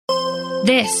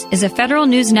This is a Federal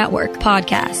News Network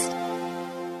podcast.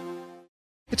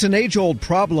 It's an age-old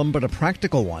problem, but a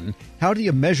practical one. How do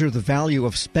you measure the value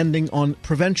of spending on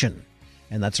prevention?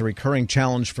 And that's a recurring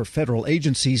challenge for federal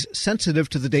agencies sensitive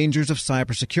to the dangers of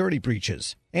cybersecurity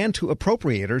breaches and to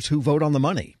appropriators who vote on the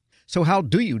money. So how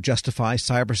do you justify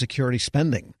cybersecurity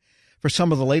spending? For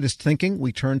some of the latest thinking,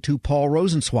 we turn to Paul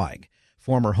Rosenzweig,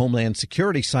 former Homeland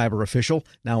Security cyber official,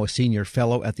 now a senior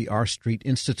fellow at the R Street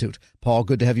Institute. Paul,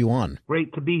 good to have you on.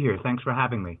 Great to be here. Thanks for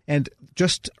having me. And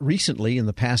just recently, in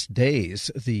the past days,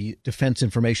 the Defense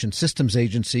Information Systems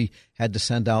Agency had to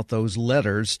send out those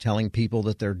letters telling people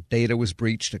that their data was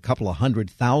breached, a couple of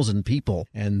 100,000 people,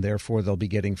 and therefore they'll be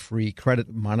getting free credit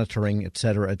monitoring, et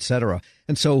cetera, et cetera.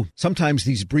 And so sometimes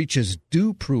these breaches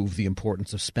do prove the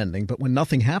importance of spending, but when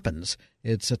nothing happens,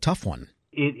 it's a tough one.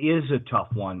 It is a tough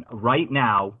one. Right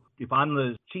now, if I'm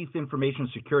the chief information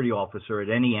security officer at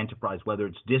any enterprise, whether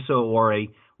it's DISA or a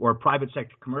private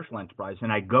sector commercial enterprise, and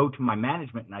I go to my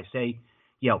management and I say,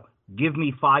 give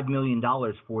me $5 million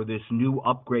for this new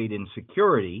upgrade in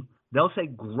security, they'll say,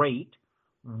 great,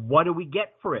 what do we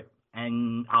get for it?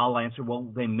 And I'll answer,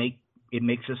 well, it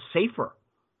makes us safer.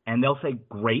 And they'll say,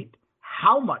 great,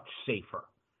 how much safer?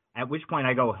 At which point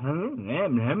I go,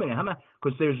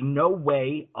 because there's no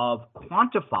way of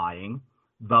quantifying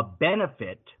the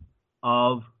benefit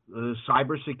of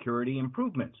cybersecurity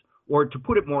improvements. Or to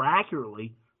put it more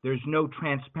accurately, there's no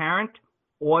transparent,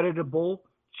 auditable,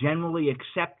 generally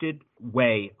accepted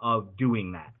way of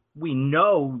doing that. We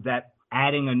know that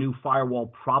adding a new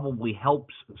firewall probably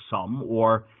helps some,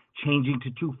 or changing to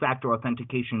two-factor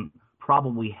authentication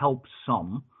probably helps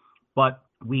some, but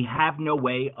we have no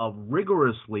way of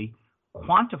rigorously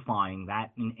quantifying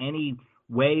that in any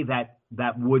way that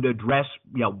would address,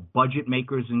 budget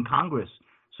makers in Congress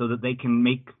so that they can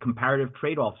make comparative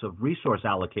trade-offs of resource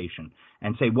allocation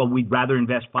and say, well, we'd rather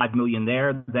invest $5 million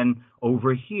there than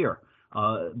over here.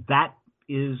 That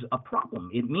is a problem.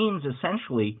 It means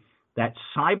essentially that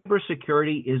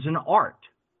cybersecurity is an art.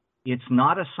 It's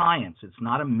not a science. It's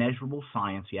not a measurable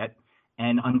science yet.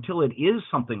 And until it is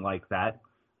something like that,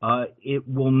 it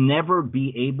will never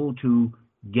be able to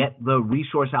get the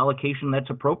resource allocation that's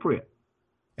appropriate.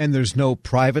 And there's no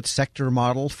private sector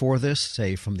model for this,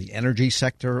 say from the energy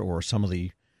sector or some of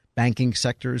the banking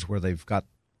sectors where they've got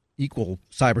equal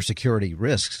cybersecurity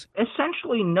risks?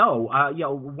 Essentially, no.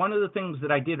 One of the things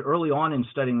that I did early on in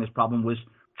studying this problem was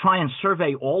try and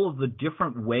survey all of the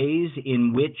different ways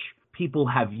in which people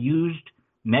have used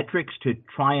metrics to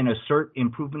try and assert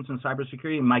improvements in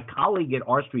cybersecurity. And my colleague at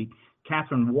R Street,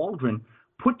 Catherine Waldron,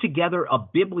 put together a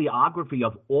bibliography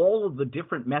of all of the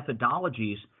different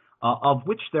methodologies, of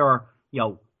which there are,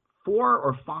 4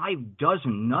 or 5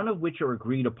 dozen, none of which are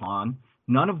agreed upon,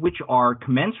 none of which are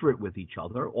commensurate with each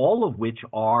other, all of which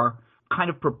are kind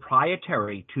of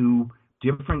proprietary to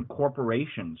different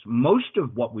corporations. Most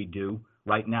of what we do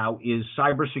right now is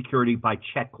cybersecurity by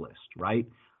checklist, right?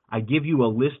 I give you a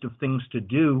list of things to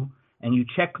do, and you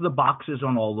check the boxes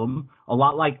on all of them, a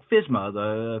lot like FISMA,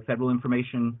 the Federal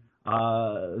Information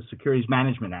Securities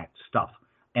Management Act stuff.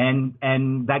 And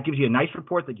that gives you a nice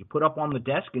report that you put up on the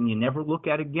desk and you never look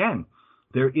at again.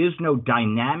 There is no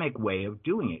dynamic way of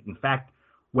doing it. In fact,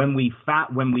 when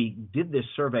we did this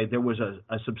survey, there was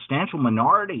a substantial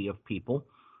minority of people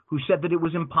who said that it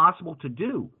was impossible to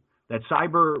do, that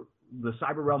the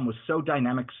cyber realm was so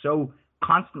dynamic, so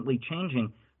constantly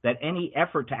changing, that any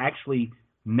effort to actually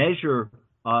measure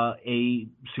a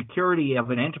security of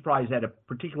an enterprise at a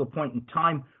particular point in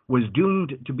time was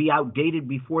doomed to be outdated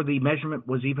before the measurement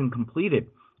was even completed,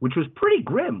 which was pretty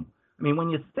grim. I mean, when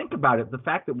you think about it, the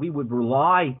fact that we would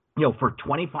rely, for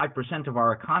 25% of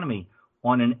our economy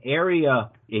on an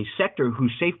area, a sector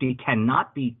whose safety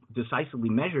cannot be decisively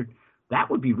measured, that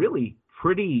would be really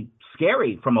pretty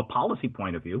scary from a policy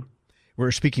point of view.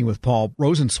 We're speaking with Paul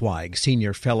Rosenzweig,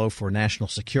 Senior Fellow for National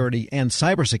Security and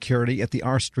Cybersecurity at the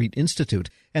R Street Institute.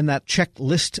 And that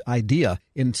checklist idea,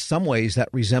 in some ways, that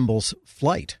resembles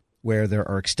flight, where there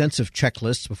are extensive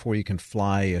checklists before you can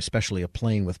fly, especially a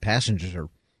plane with passengers, or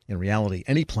in reality,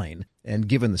 any plane. And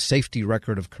given the safety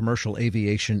record of commercial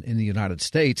aviation in the United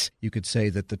States, you could say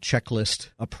that the checklist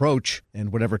approach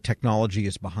and whatever technology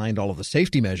is behind all of the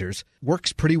safety measures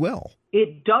works pretty well.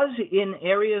 It does in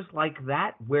areas like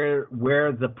that where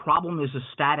the problem is a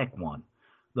static one.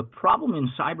 The problem in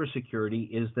cybersecurity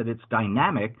is that it's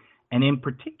dynamic, and in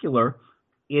particular,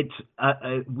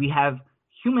 we have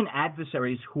human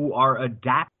adversaries who are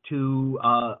adapt to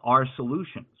our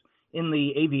solutions. In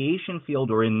the aviation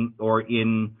field or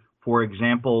in, for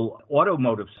example,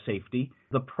 automotive safety,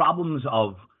 the problems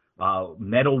of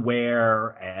metal wear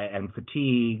and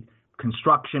fatigue,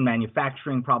 construction,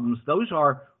 manufacturing problems, those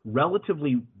are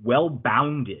relatively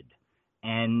well-bounded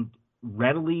and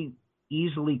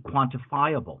easily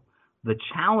quantifiable. The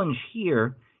challenge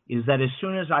here is that as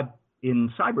soon as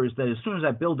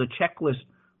I build a checklist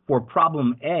for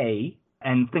problem A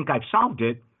and think I've solved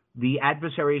it, the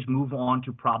adversaries move on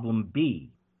to problem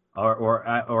B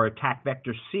or attack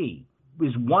vector C.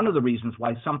 Is one of the reasons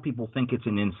why some people think it's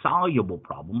an insoluble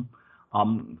problem.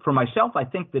 For myself, I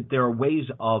think that there are ways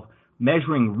of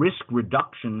measuring risk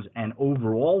reductions and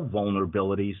overall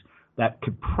vulnerabilities that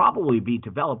could probably be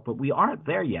developed, but we aren't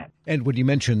there yet. And when you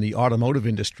mention the automotive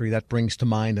industry, that brings to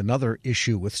mind another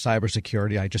issue with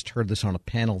cybersecurity. I just heard this on a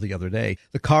panel the other day.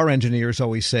 The car engineers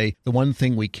always say the one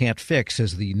thing we can't fix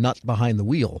is the nut behind the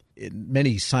wheel. In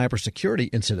many cybersecurity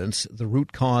incidents, the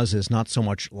root cause is not so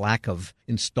much lack of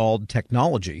installed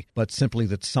technology, but simply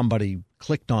that somebody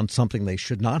clicked on something they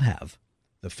should not have.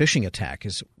 The phishing attack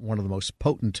is one of the most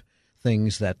potent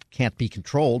things that can't be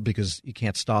controlled because you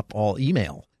can't stop all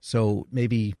email. So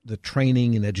maybe the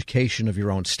training and education of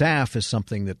your own staff is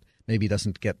something that maybe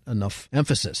doesn't get enough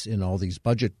emphasis in all these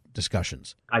budget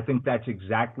discussions. I think that's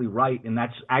exactly right. And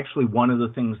that's actually one of the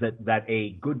things that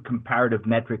a good comparative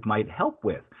metric might help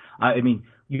with. Kevin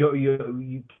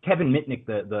Mitnick,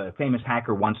 the famous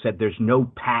hacker, once said there's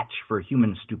no patch for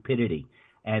human stupidity.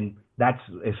 And that's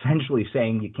essentially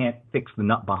saying you can't fix the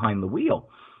nut behind the wheel.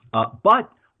 But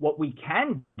what we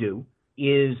can do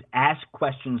is ask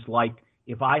questions like,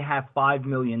 if I have $5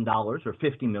 million or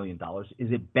 $50 million,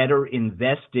 is it better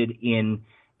invested in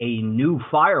a new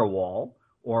firewall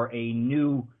or a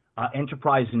new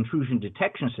enterprise intrusion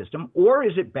detection system, or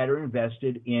is it better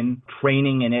invested in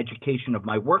training and education of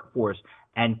my workforce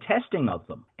and testing of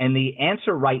them? And the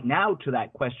answer right now to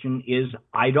that question is,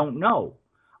 I don't know.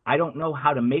 I don't know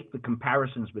how to make the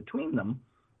comparisons between them.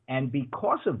 And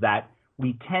because of that,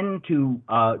 we tend to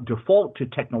default to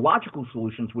technological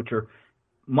solutions, which are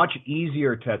much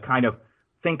easier to kind of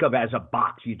think of as a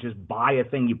box. You just buy a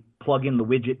thing, you plug in the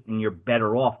widget, and you're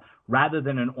better off, rather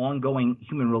than an ongoing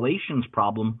human relations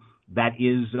problem that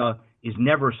is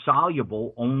never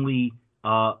soluble, only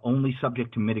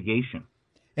subject to mitigation.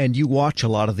 And you watch a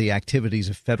lot of the activities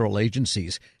of federal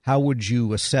agencies. How would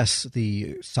you assess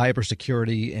the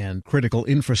Cybersecurity and Critical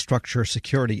Infrastructure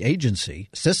Security Agency,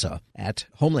 CISA, at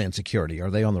Homeland Security?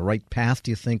 Are they on the right path,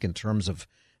 do you think, in terms of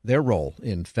their role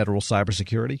in federal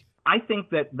cybersecurity? I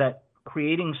think that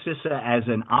creating CISA as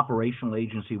an operational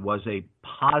agency was a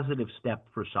positive step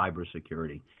for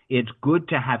cybersecurity. It's good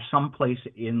to have some place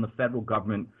in the federal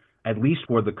government, at least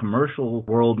for the commercial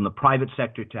world and the private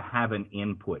sector, to have an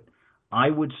input. I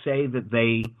would say that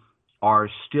they are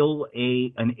still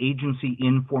an agency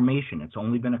in formation. It's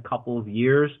only been a couple of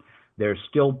years. They're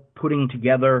still putting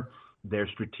together their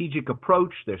strategic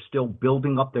approach. They're still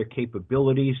building up their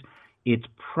capabilities. It's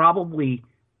probably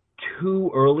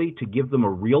too early to give them a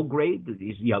real grade.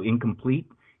 Incomplete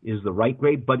is the right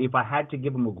grade. But if I had to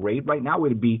give them a grade right now, it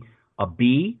would be a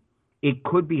B. It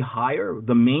could be higher.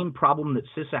 The main problem that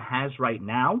CISA has right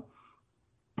now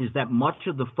is that much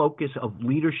of the focus of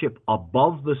leadership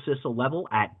above the CISA level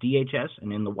at DHS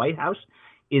and in the White House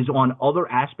is on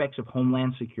other aspects of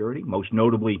Homeland Security, most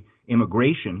notably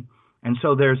immigration. And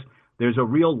so there's a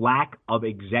real lack of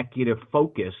executive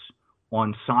focus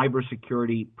on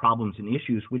cybersecurity problems and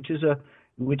issues, which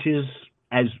is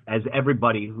as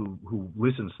everybody who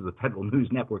listens to the Federal News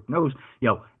Network knows,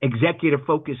 executive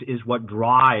focus is what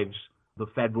drives the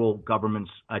federal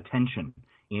government's attention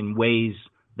in ways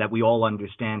that we all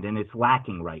understand, and it's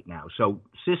lacking right now. So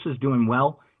CISA is doing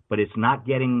well, but it's not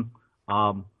getting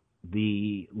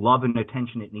the love and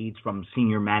attention it needs from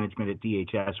senior management at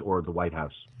DHS or the White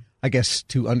House. I guess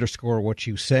to underscore what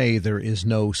you say, there is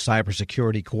no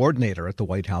cybersecurity coordinator at the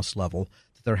White House level.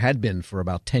 There had been for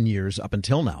about 10 years up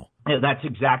until now. Yeah, that's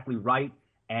exactly right.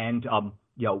 And,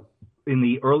 in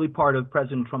the early part of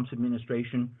President Trump's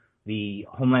administration, the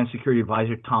Homeland Security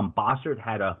Advisor, Tom Bossert,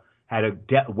 had a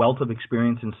wealth of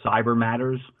experience in cyber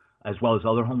matters as well as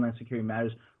other Homeland Security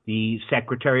matters. The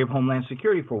Secretary of Homeland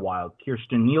Security for a while,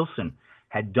 Kirstjen Nielsen,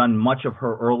 had done much of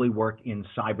her early work in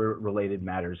cyber-related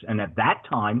matters. And at that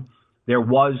time, there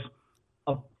was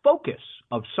a focus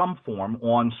of some form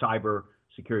on cyber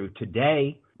security.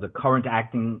 Today, the current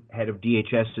acting head of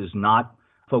DHS is not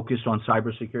focused on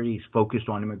cybersecurity. He's focused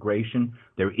on immigration.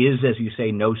 There is, as you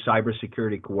say, no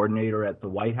cybersecurity coordinator at the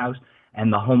White House.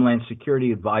 And the Homeland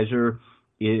Security Advisor,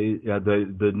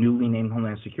 the newly named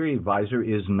Homeland Security Advisor,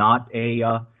 is not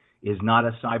a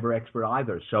cyber expert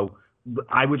either. So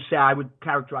I would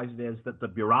characterize it as that the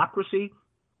bureaucracy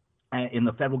in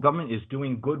the federal government is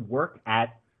doing good work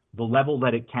at the level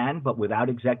that it can, but without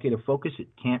executive focus, it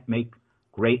can't make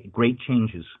great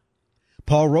changes.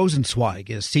 Paul Rosenzweig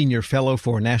is Senior Fellow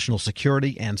for National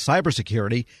Security and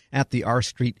Cybersecurity at the R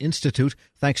Street Institute.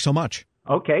 Thanks so much.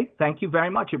 Okay, thank you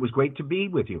very much. It was great to be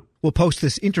with you. We'll post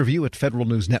this interview at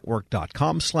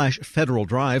federalnewsnetwork.com/Federal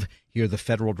Drive. Hear the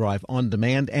Federal Drive on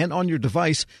demand and on your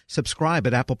device. Subscribe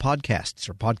at Apple Podcasts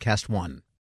or Podcast One.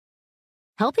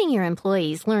 Helping your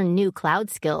employees learn new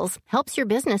cloud skills helps your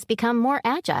business become more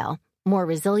agile, more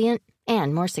resilient,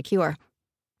 and more secure.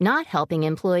 Not helping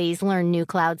employees learn new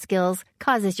cloud skills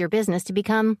causes your business to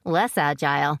become less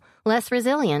agile, less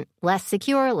resilient, less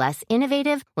secure, less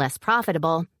innovative, less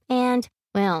profitable, and,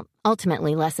 well,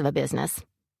 ultimately less of a business.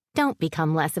 Don't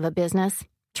become less of a business.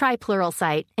 Try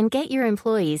Pluralsight and get your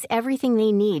employees everything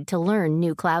they need to learn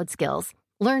new cloud skills.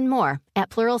 Learn more at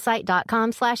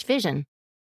pluralsight.com/vision.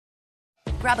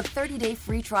 Grab a 30-day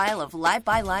free trial of Live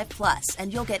by Live Plus,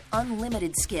 and you'll get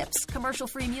unlimited skips,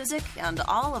 commercial-free music, and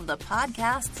all of the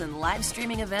podcasts and live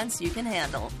streaming events you can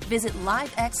handle. Visit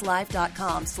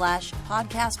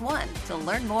livexlive.com/podcast1 to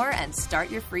learn more and start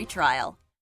your free trial.